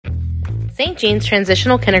St. Jean's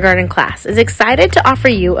Transitional Kindergarten class is excited to offer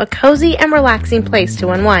you a cozy and relaxing place to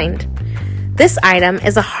unwind. This item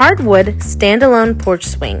is a hardwood standalone porch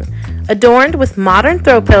swing, adorned with modern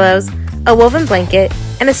throw pillows, a woven blanket,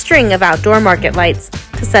 and a string of outdoor market lights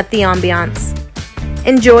to set the ambiance.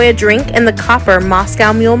 Enjoy a drink in the copper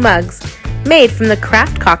Moscow Mule mugs made from the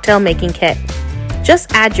craft cocktail making kit.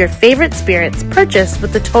 Just add your favorite spirits purchased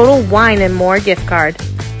with the Total Wine and More gift card.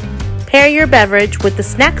 Pair your beverage with the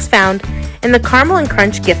snacks found in the Caramel and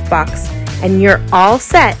Crunch gift box, and you're all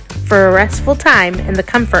set for a restful time in the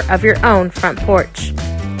comfort of your own front porch.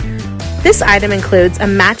 This item includes a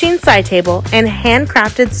matching side table and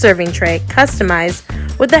handcrafted serving tray customized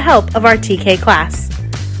with the help of our TK class.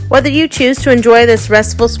 Whether you choose to enjoy this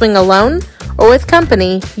restful swing alone or with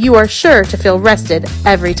company, you are sure to feel rested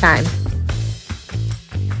every time.